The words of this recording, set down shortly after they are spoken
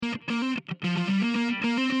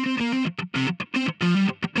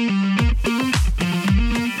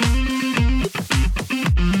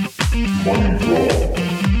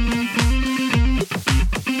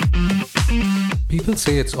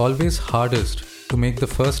it's always hardest to make the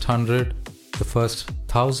first 100, the first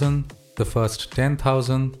 1,000, the first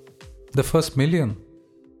 10,000, the first million.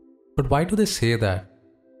 But why do they say that?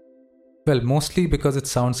 Well, mostly because it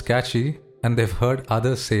sounds catchy and they've heard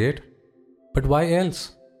others say it. But why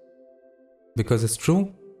else? Because it's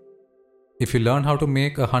true. If you learn how to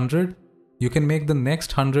make 100, you can make the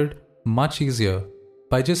next 100 much easier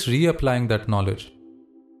by just reapplying that knowledge.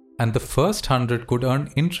 And the first 100 could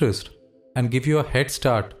earn interest and give you a head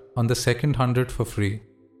start on the second 100 for free.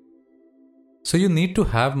 So you need to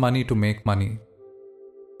have money to make money.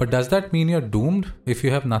 But does that mean you're doomed if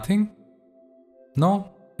you have nothing?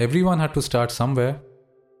 No, everyone had to start somewhere.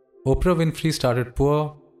 Oprah Winfrey started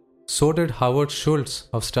poor, so did Howard Schultz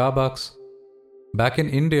of Starbucks. Back in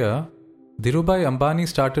India, Dhirubhai Ambani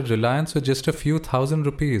started Reliance with just a few thousand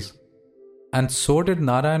rupees. And so did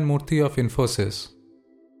Narayan Murthy of Infosys.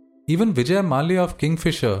 Even Vijay Mallya of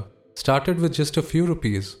Kingfisher started with just a few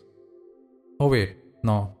rupees. Oh wait,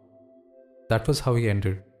 no. That was how he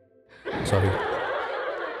ended. Sorry.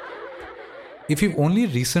 If you've only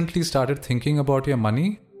recently started thinking about your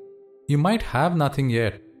money, you might have nothing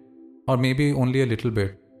yet. Or maybe only a little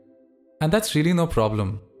bit. And that's really no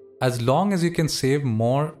problem, as long as you can save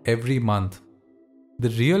more every month. The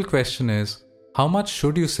real question is, how much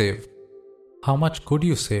should you save? How much could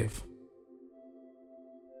you save?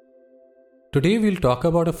 Today we'll talk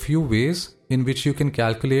about a few ways in which you can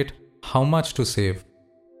calculate how much to save.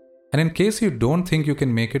 And in case you don't think you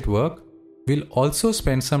can make it work, we'll also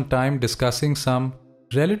spend some time discussing some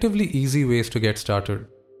relatively easy ways to get started.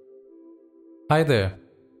 Hi there.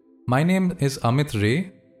 My name is Amit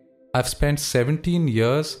Ray. I've spent 17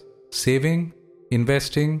 years saving,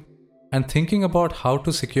 investing, and thinking about how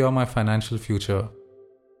to secure my financial future.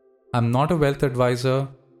 I'm not a wealth advisor,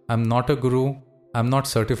 I'm not a guru, I'm not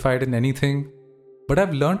certified in anything, but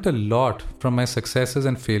I've learned a lot from my successes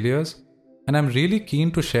and failures, and I'm really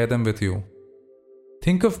keen to share them with you.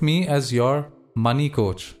 Think of me as your money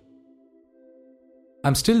coach.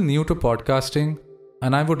 I'm still new to podcasting,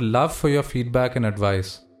 and I would love for your feedback and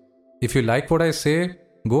advice. If you like what I say,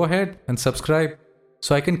 go ahead and subscribe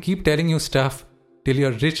so I can keep telling you stuff till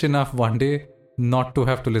you're rich enough one day not to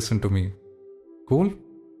have to listen to me. Cool?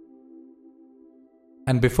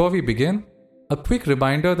 And before we begin, a quick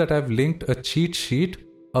reminder that I've linked a cheat sheet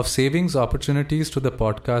of savings opportunities to the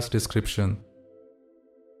podcast description.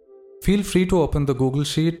 Feel free to open the Google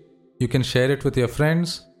Sheet, you can share it with your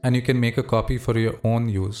friends, and you can make a copy for your own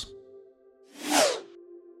use.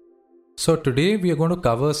 So today we are going to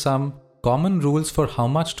cover some common rules for how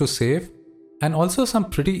much to save and also some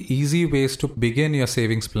pretty easy ways to begin your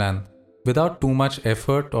savings plan without too much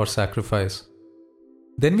effort or sacrifice.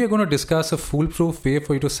 Then we are going to discuss a foolproof way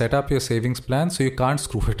for you to set up your savings plan so you can't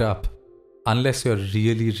screw it up unless you're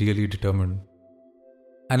really, really determined.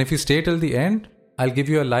 And if you stay till the end, I'll give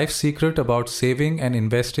you a life secret about saving and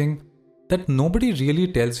investing that nobody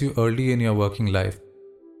really tells you early in your working life.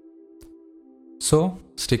 So,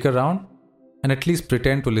 stick around and at least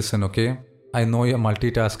pretend to listen, okay? I know you're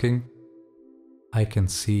multitasking. I can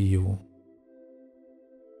see you.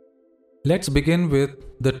 Let's begin with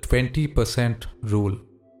the 20% rule.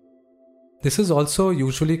 This is also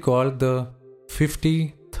usually called the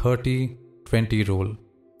 50-30-20 rule.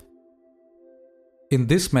 In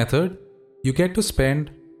this method, you get to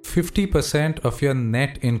spend 50% of your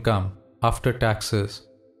net income after taxes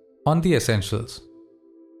on the essentials.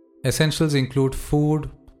 Essentials include food,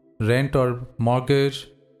 rent or mortgage,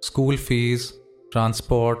 school fees,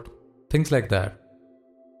 transport, things like that.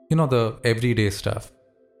 You know, the everyday stuff.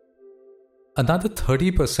 Another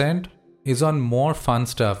 30% is on more fun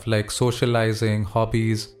stuff like socializing,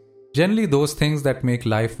 hobbies, generally those things that make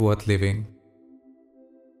life worth living.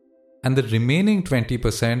 And the remaining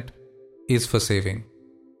 20% is for saving.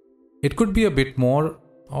 It could be a bit more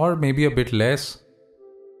or maybe a bit less,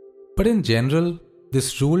 but in general,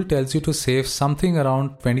 this rule tells you to save something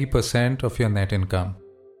around 20% of your net income.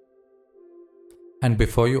 And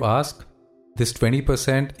before you ask, this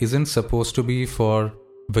 20% isn't supposed to be for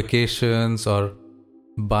vacations or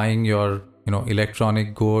buying your,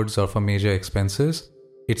 electronic goods or for major expenses.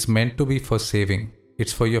 It's meant to be for saving.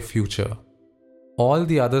 It's for your future. All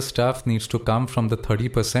the other stuff needs to come from the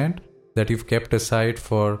 30% that you've kept aside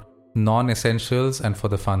for non-essentials and for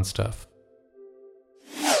the fun stuff.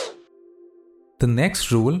 The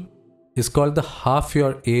next rule is called the half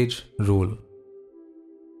your age rule.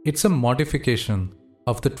 It's a modification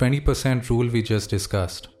of the 20% rule we just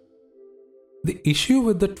discussed. The issue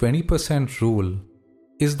with the 20% rule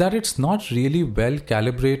is that it's not really well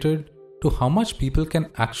calibrated to how much people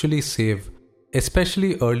can actually save,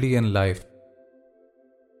 especially early in life.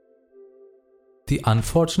 The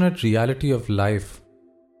unfortunate reality of life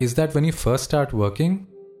is that when you first start working,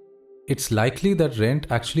 it's likely that rent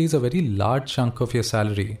actually is a very large chunk of your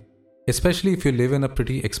salary, especially if you live in a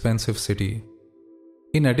pretty expensive city.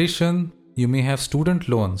 In addition, you may have student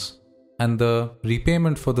loans, and the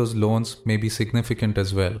repayment for those loans may be significant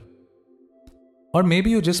as well. Or maybe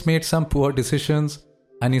you just made some poor decisions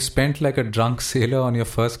and you spent like a drunk sailor on your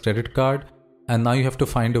first credit card, and now you have to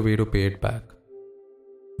find a way to pay it back.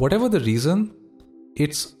 Whatever the reason,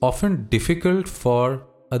 it's often difficult for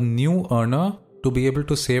a new earner to be able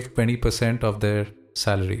to save 20% of their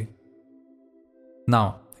salary.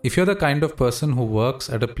 Now, if you're the kind of person who works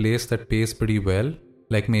at a place that pays pretty well,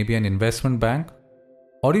 like maybe an investment bank,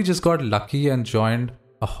 or you just got lucky and joined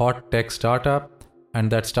a hot tech startup,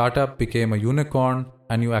 and that startup became a unicorn,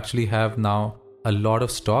 and you actually have now a lot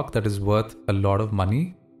of stock that is worth a lot of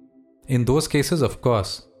money, in those cases, of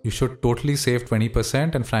course, you should totally save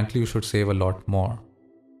 20%, and frankly, you should save a lot more.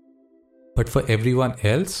 But for everyone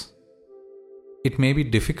else, it may be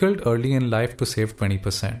difficult early in life to save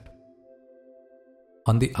 20%.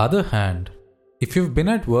 On the other hand, if you've been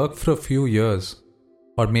at work for a few years,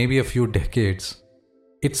 or maybe a few decades,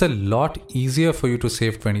 it's a lot easier for you to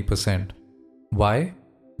save 20%. Why?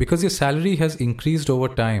 Because your salary has increased over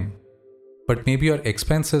time, but maybe your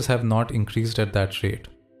expenses have not increased at that rate.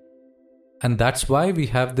 And that's why we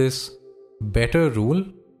have this better rule,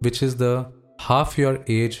 which is the half your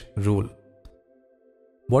age rule.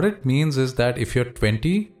 What it means is that if you're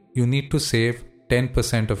 20, you need to save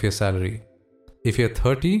 10% of your salary. If you're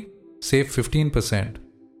 30, save 15%.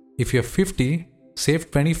 If you're 50, save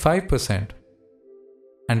 25%.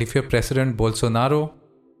 And if you're President Bolsonaro,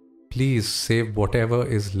 please save whatever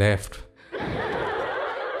is left.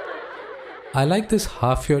 I like this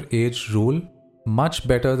half your age rule much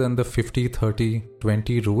better than the 50, 30,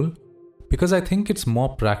 20 rule, because I think it's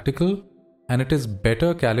more practical and it is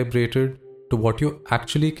better calibrated to what you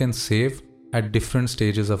actually can save at different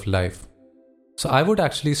stages of life. So I would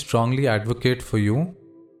actually strongly advocate for you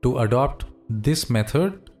to adopt this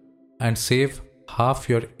method and save half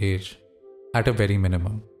your age at a very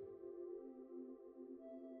minimum.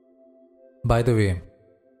 By the way,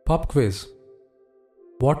 pop quiz.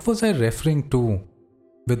 What was I referring to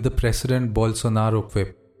with the President Bolsonaro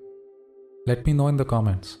quip? Let me know in the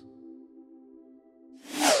comments.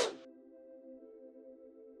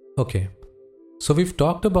 Okay, so we've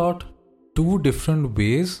talked about two different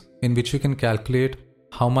ways in which you can calculate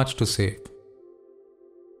how much to save.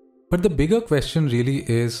 But the bigger question really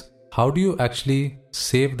is, how do you actually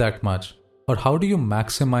save that much? Or how do you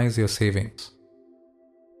maximize your savings?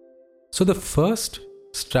 So the first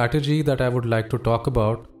strategy that I would like to talk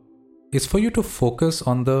about is for you to focus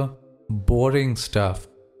on the boring stuff.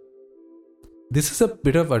 This is a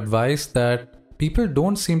bit of advice that people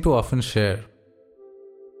don't seem to often share.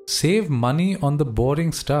 Save money on the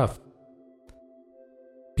boring stuff.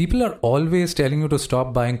 People are always telling you to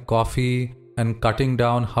stop buying coffee and cutting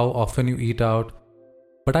down how often you eat out.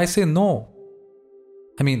 But I say no.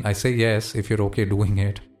 I say yes if you're okay doing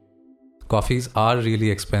it. Coffees are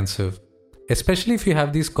really expensive, especially if you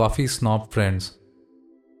have these coffee snob friends.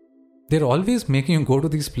 They're always making you go to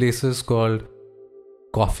these places called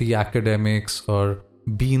coffee academics or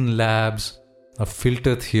bean labs or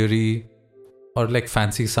filter theory or like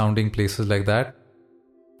fancy sounding places like that.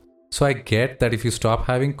 So I get that if you stop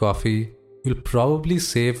having coffee, you'll probably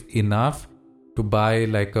save enough to buy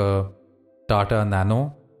like a Tata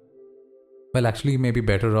Nano. Well, actually, you may be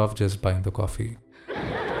better off just buying the coffee.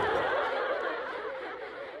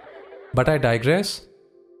 But I digress.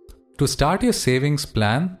 To start your savings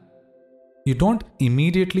plan, you don't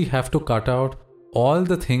immediately have to cut out all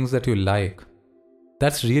the things that you like.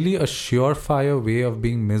 That's really a surefire way of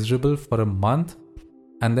being miserable for a month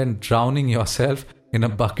and then drowning yourself in a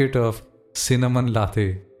bucket of cinnamon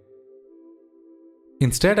latte.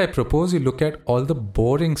 Instead, I propose you look at all the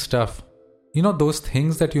boring stuff, those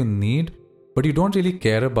things that you need but you don't really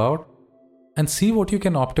care about, and see what you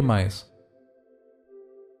can optimize.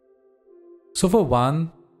 So for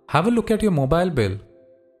one, have a look at your mobile bill.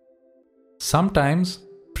 Sometimes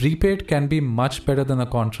prepaid can be much better than a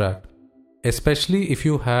contract, especially if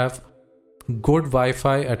you have good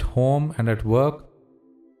Wi-Fi at home and at work,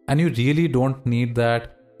 and you really don't need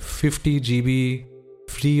that 50 GB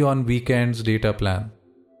free on weekends data plan.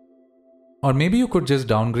 Or maybe you could just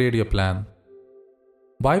downgrade your plan.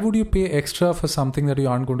 Why would you pay extra for something that you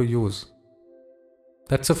aren't going to use?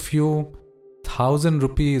 That's a few thousand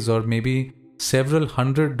rupees or maybe several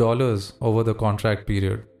 $100 over the contract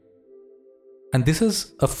period. And this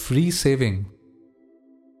is a free saving.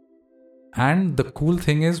 And the cool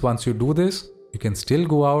thing is, once you do this, you can still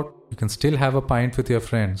go out You can still have a pint with your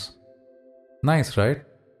friends. Nice, right?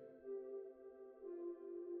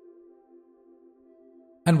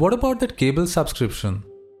 And what about that cable subscription?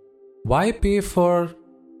 Why pay for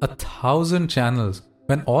 1,000 channels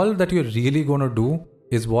when all that you're really going to do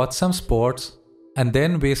is watch some sports and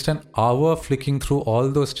then waste an hour flicking through all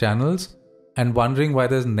those channels and wondering why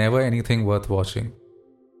there's never anything worth watching?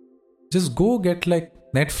 Just go get like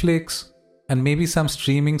Netflix and maybe some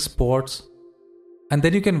streaming sports, and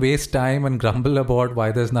then you can waste time and grumble about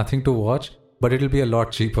why there's nothing to watch, but it'll be a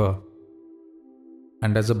lot cheaper.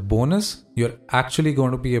 And as a bonus, you're actually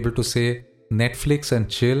going to be able to say Netflix and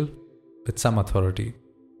chill with some authority.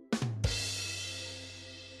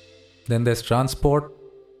 Then there's transport.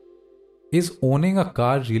 Is owning a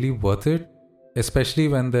car really worth it? Especially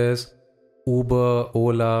when there's Uber,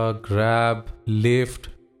 Ola, Grab, Lyft,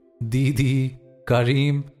 Didi,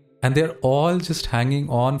 Careem, and they're all just hanging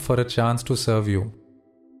on for a chance to serve you.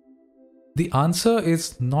 The answer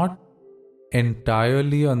is not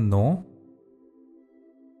entirely a no,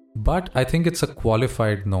 but I think it's a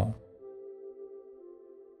qualified no.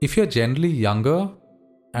 If you're generally younger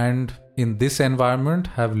and in this environment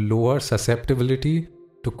have lower susceptibility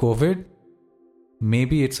to COVID,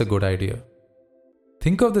 maybe it's a good idea.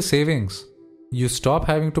 Think of the savings. You stop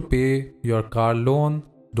having to pay your car loan,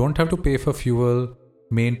 don't have to pay for fuel,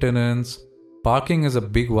 maintenance. Parking is a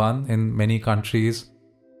big one in many countries.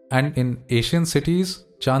 And in Asian cities,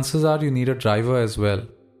 chances are you need a driver as well.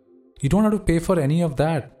 You don't have to pay for any of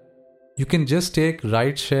that. You can just take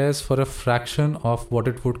ride shares for a fraction of what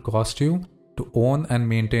it would cost you to own and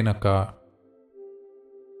maintain a car.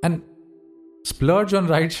 And splurge on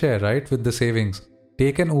ride share, right, with the savings.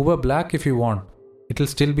 Take an Uber Black if you want. It'll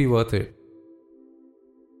still be worth it.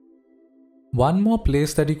 One more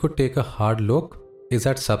place that you could take a hard look is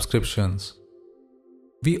at subscriptions.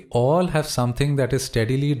 We all have something that is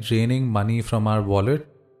steadily draining money from our wallet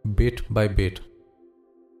bit by bit.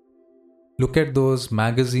 Look at those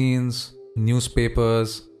magazines,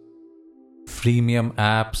 newspapers, freemium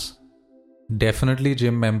apps, definitely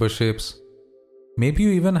gym memberships. Maybe you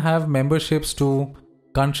even have memberships to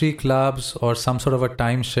country clubs or some sort of a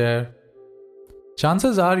timeshare.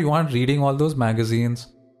 Chances are you aren't reading all those magazines,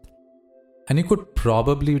 and you could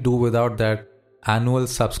probably do without that annual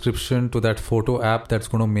subscription to that photo app that's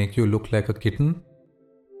going to make you look like a kitten.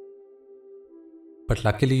 But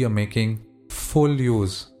luckily you're making full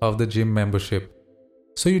use of the gym membership,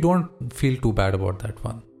 so you don't feel too bad about that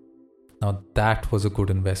one. Now that was a good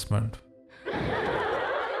investment.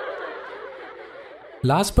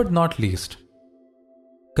 Last but not least,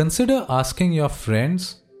 consider asking your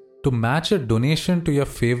friends to match a donation to your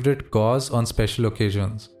favorite cause on special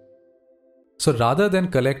occasions. So rather than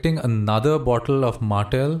collecting another bottle of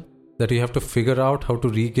Martell that you have to figure out how to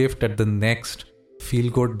regift at the next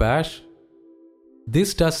feel-good bash,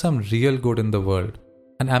 this does some real good in the world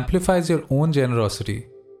and amplifies your own generosity.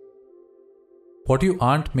 What you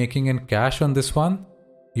aren't making in cash on this one,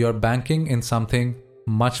 you're banking in something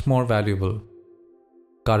much more valuable.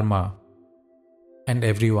 Karma. And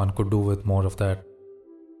everyone could do with more of that.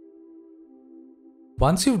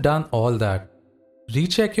 Once you've done all that,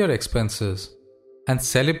 recheck your expenses and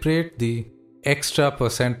celebrate the extra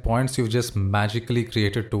percent points you've just magically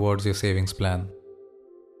created towards your savings plan.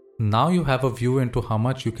 Now you have a view into how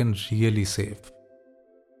much you can really save.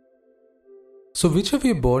 So which of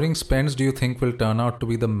your boring spends do you think will turn out to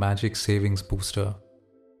be the magic savings booster?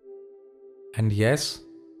 And yes,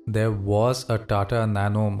 there was a Tata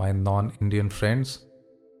Nano, my non-Indian friends,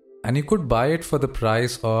 and you could buy it for the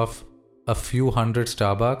price of a few hundred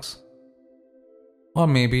Starbucks, or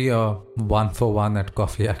maybe a 1-for-1 at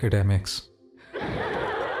Coffee Academics.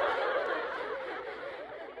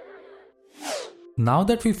 Now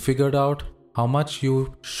that we've figured out how much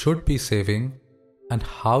you should be saving and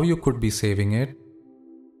how you could be saving it,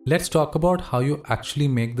 let's talk about how you actually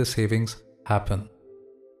make the savings happen.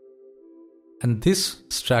 And this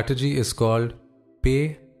strategy is called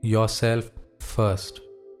pay yourself first.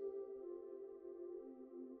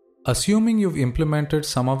 Assuming you've implemented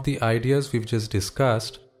some of the ideas we've just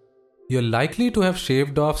discussed, you're likely to have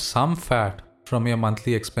shaved off some fat from your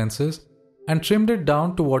monthly expenses and trimmed it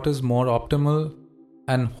down to what is more optimal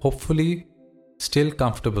and hopefully still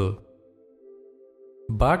comfortable.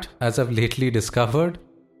 But as I've lately discovered,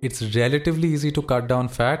 it's relatively easy to cut down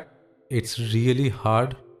fat. It's really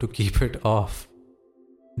hard to keep it off.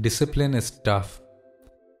 Discipline is tough.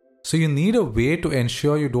 So you need a way to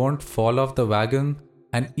ensure you don't fall off the wagon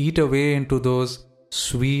and eat away into those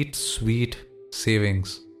sweet, sweet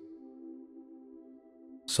savings.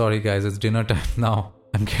 Sorry guys, it's dinner time now.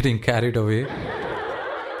 I'm getting carried away.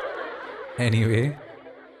 Anyway,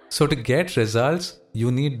 So to get results,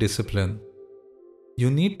 you need discipline.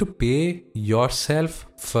 You need to pay yourself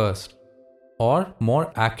first. Or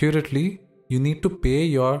more accurately, you need to pay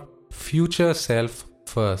your future self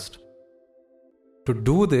first. To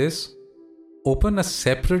do this, open a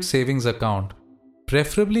separate savings account,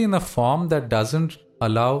 preferably in a form that doesn't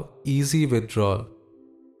allow easy withdrawal.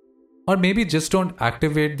 Or maybe just don't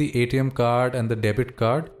activate the ATM card and the debit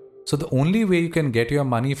card. So the only way you can get your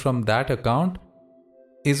money from that account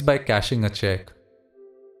is by cashing a check.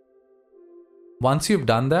 Once you've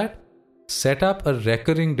done that, set up a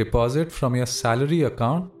recurring deposit from your salary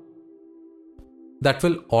account that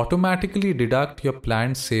will automatically deduct your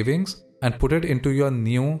planned savings and put it into your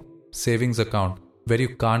new savings account where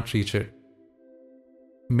you can't reach it.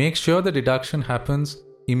 Make sure the deduction happens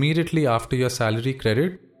immediately after your salary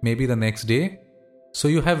credit, maybe the next day, so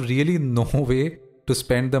you have really no way to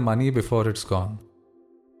spend the money before it's gone.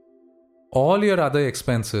 All your other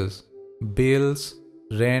expenses, bills,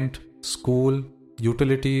 rent, school,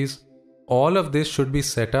 utilities, all of this should be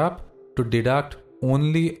set up to deduct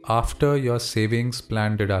only after your savings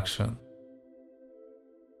plan deduction.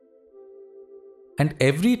 And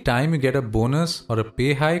every time you get a bonus or a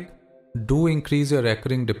pay hike, do increase your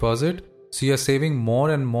recurring deposit so you're saving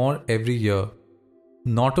more and more every year.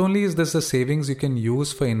 Not only is this a savings you can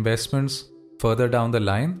use for investments further down the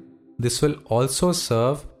line, this will also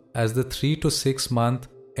serve as the 3 to 6 month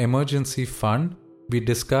emergency fund we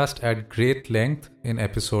discussed at great length in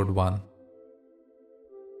episode 1.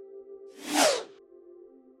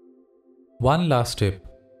 One last tip,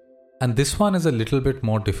 and this one is a little bit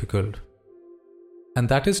more difficult, and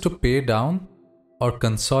that is to pay down or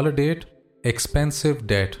consolidate expensive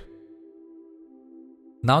debt.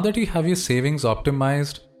 Now that you have your savings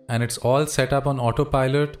optimized and it's all set up on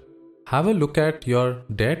autopilot, have a look at your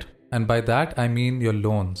debt, and by that I mean your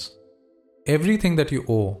loans. Everything that you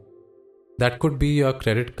owe. That could be your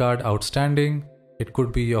credit card outstanding, it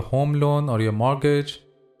could be your home loan or your mortgage,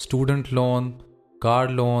 student loan, car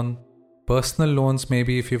loan, personal loans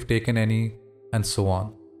maybe if you've taken any, and so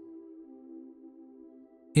on.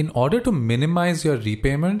 In order to minimize your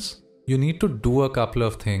repayments, you need to do a couple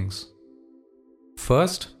of things.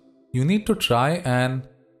 First, you need to try and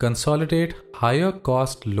consolidate higher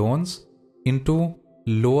cost loans into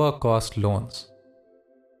lower cost loans.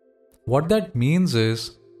 What that means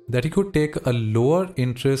is that you could take a lower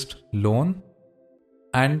interest loan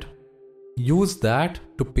and use that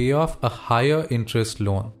to pay off a higher interest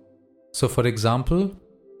loan. So for example,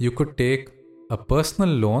 you could take a personal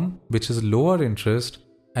loan which is lower interest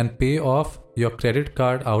and pay off your credit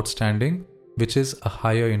card outstanding which is a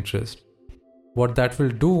higher interest. What that will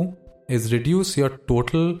do is reduce your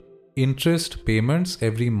total interest payments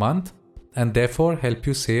every month and therefore help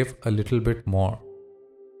you save a little bit more.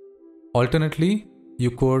 Alternately,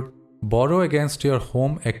 you could borrow against your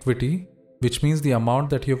home equity, which means the amount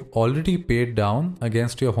that you've already paid down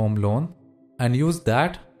against your home loan, and use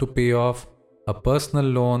that to pay off a personal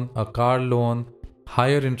loan, a car loan,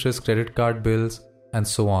 higher interest credit card bills, and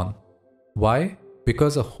so on. Why?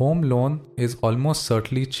 Because a home loan is almost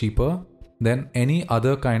certainly cheaper than any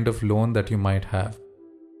other kind of loan that you might have.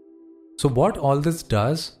 So what all this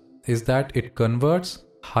does is that it converts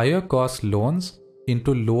higher cost loans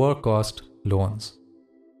into lower cost loans.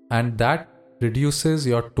 And that reduces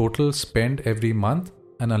your total spend every month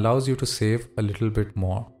and allows you to save a little bit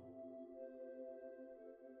more.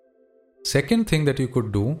 Second thing that you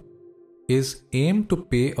could do is aim to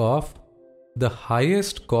pay off the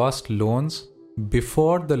highest cost loans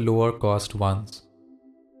before the lower cost ones.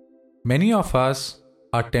 Many of us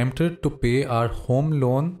are tempted to pay our home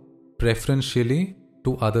loan preferentially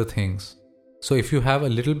to other things. So if you have a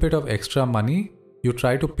little bit of extra money, you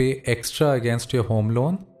try to pay extra against your home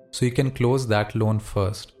loan so you can close that loan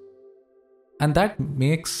first. And that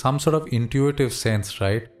makes some sort of intuitive sense,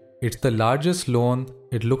 right? It's the largest loan,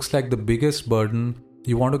 it looks like the biggest burden,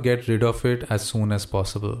 you want to get rid of it as soon as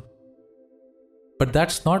possible. But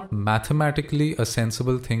that's not mathematically a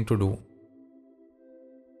sensible thing to do.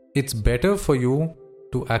 It's better for you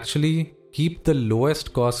to actually keep the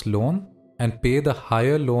lowest cost loan and pay the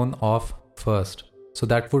higher loan off first. So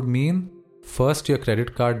that would mean first your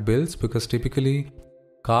credit card bills, because typically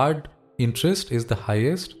card interest is the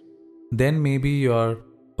highest, then maybe your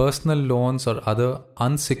personal loans or other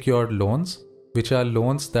unsecured loans, which are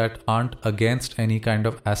loans that aren't against any kind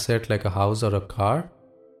of asset like a house or a car,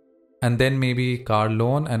 and then maybe car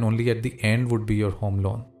loan, and only at the end would be your home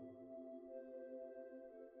loan.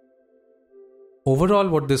 Overall,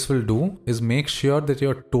 what this will do is make sure that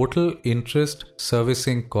your total interest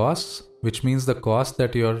servicing costs, which means the cost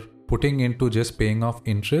that you're putting into just paying off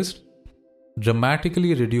interest,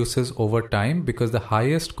 dramatically reduces over time because the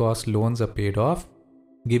highest cost loans are paid off,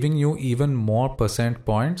 giving you even more percent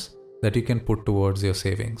points that you can put towards your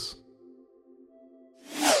savings.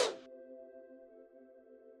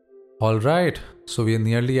 Alright, so we are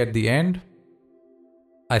nearly at the end.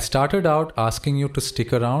 I started out asking you to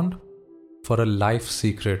stick around for a life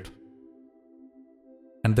secret.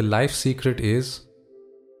 And the life secret is,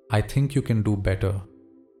 I think you can do better.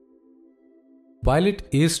 While it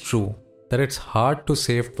is true that it's hard to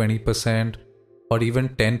save 20% or even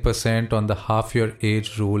 10% on the half your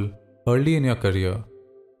age rule early in your career,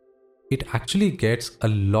 it actually gets a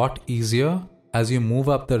lot easier as you move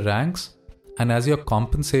up the ranks and as your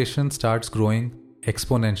compensation starts growing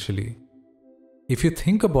exponentially. If you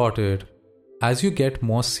think about it, as you get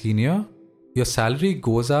more senior, your salary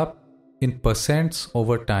goes up in percents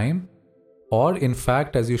over time, or in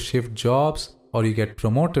fact, as you shift jobs or you get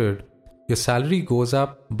promoted, your salary goes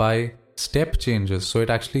up by step changes. So it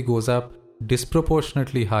actually goes up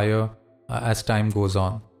disproportionately higher as time goes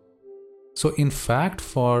on. So in fact,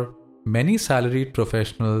 for many salaried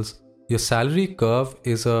professionals, your salary curve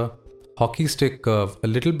is a hockey stick curve, a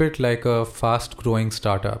little bit like a fast growing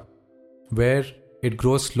startup, where it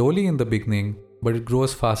grows slowly in the beginning, but it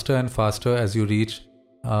grows faster and faster as you reach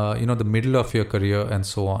the middle of your career and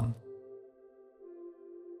so on.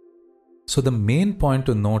 So the main point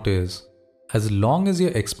to note is, as long as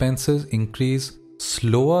your expenses increase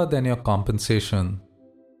slower than your compensation,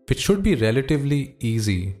 which should be relatively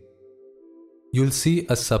easy, you'll see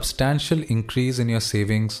a substantial increase in your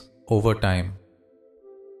savings over time.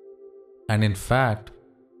 And in fact,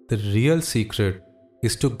 the real secret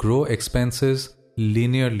is to grow expenses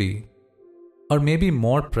linearly, or maybe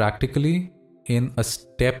more practically in a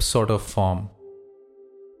step sort of form.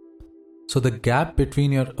 So the gap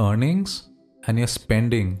between your earnings and your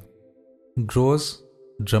spending grows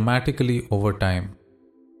dramatically over time.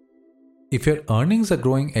 If your earnings are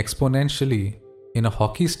growing exponentially in a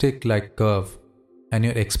hockey stick like curve, and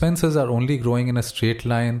your expenses are only growing in a straight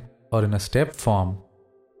line or in a step form,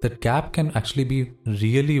 that gap can actually be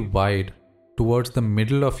really wide towards the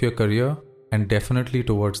middle of your career and definitely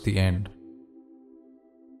towards the end.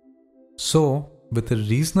 So, with a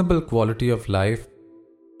reasonable quality of life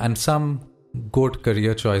and some good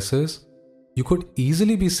career choices, you could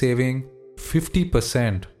easily be saving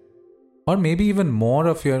 50% or maybe even more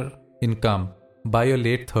of your income by your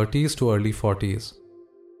late 30s to early 40s.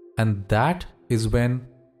 And that is when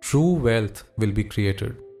true wealth will be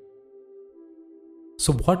created.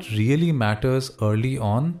 So what really matters early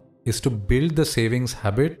on is to build the savings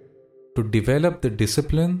habit, to develop the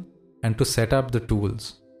discipline, and to set up the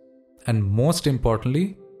tools. And most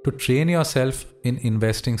importantly, to train yourself in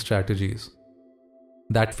investing strategies.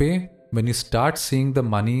 That way, when you start seeing the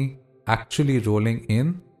money actually rolling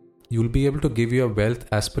in, you'll be able to give your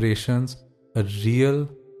wealth aspirations a real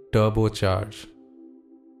turbocharge.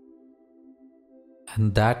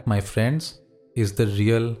 And that, my friends, is the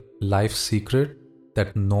real life secret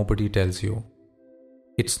that nobody tells you.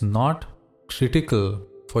 It's not critical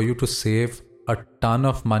for you to save a ton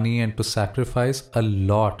of money and to sacrifice a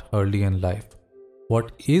lot early in life.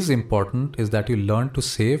 What is important is that you learn to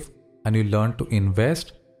save and you learn to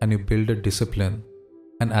invest and you build a discipline.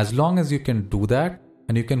 And as long as you can do that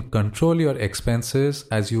and you can control your expenses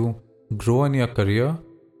as you grow in your career,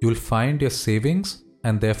 you'll find your savings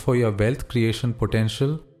and therefore your wealth creation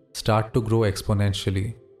potential start to grow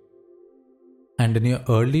exponentially. And in your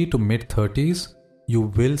early to mid 30s, you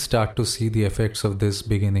will start to see the effects of this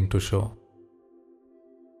beginning to show.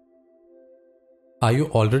 Are you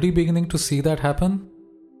already beginning to see that happen?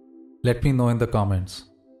 Let me know in the comments.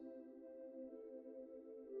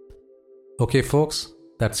 Okay folks,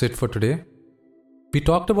 that's it for today. We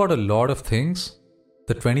talked about a lot of things,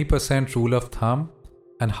 the 20% rule of thumb,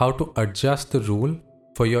 and how to adjust the rule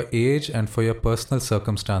for your age and for your personal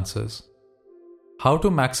circumstances. How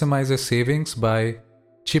to maximize your savings by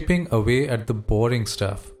chipping away at the boring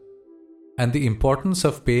stuff, and the importance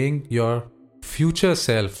of paying your future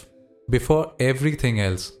self before everything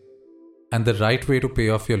else, and the right way to pay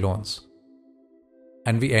off your loans.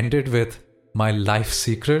 And we ended with my life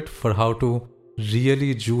secret for how to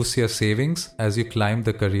really juice your savings as you climb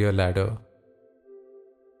the career ladder.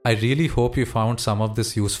 I really hope you found some of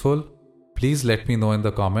this useful. Please let me know in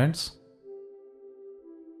the comments.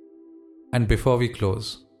 And before we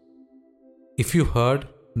close, if you heard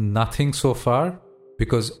nothing so far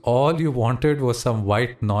because all you wanted was some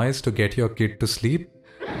white noise to get your kid to sleep,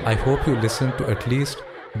 I hope you listened to at least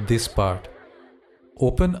this part.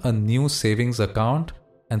 Open a new savings account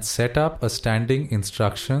and set up a standing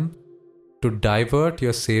instruction to divert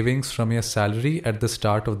your savings from your salary at the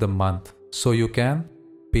start of the month so you can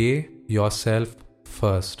pay yourself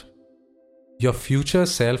first. Your future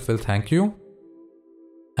self will thank you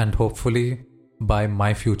and hopefully buy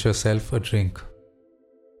my future self a drink.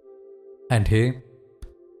 And hey,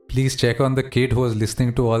 please check on the kid who was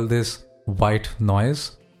listening to all this white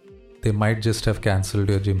noise. They might just have cancelled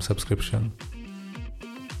your gym subscription.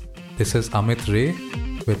 This is Amit Ray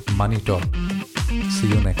with Money Talk. See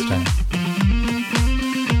you next time.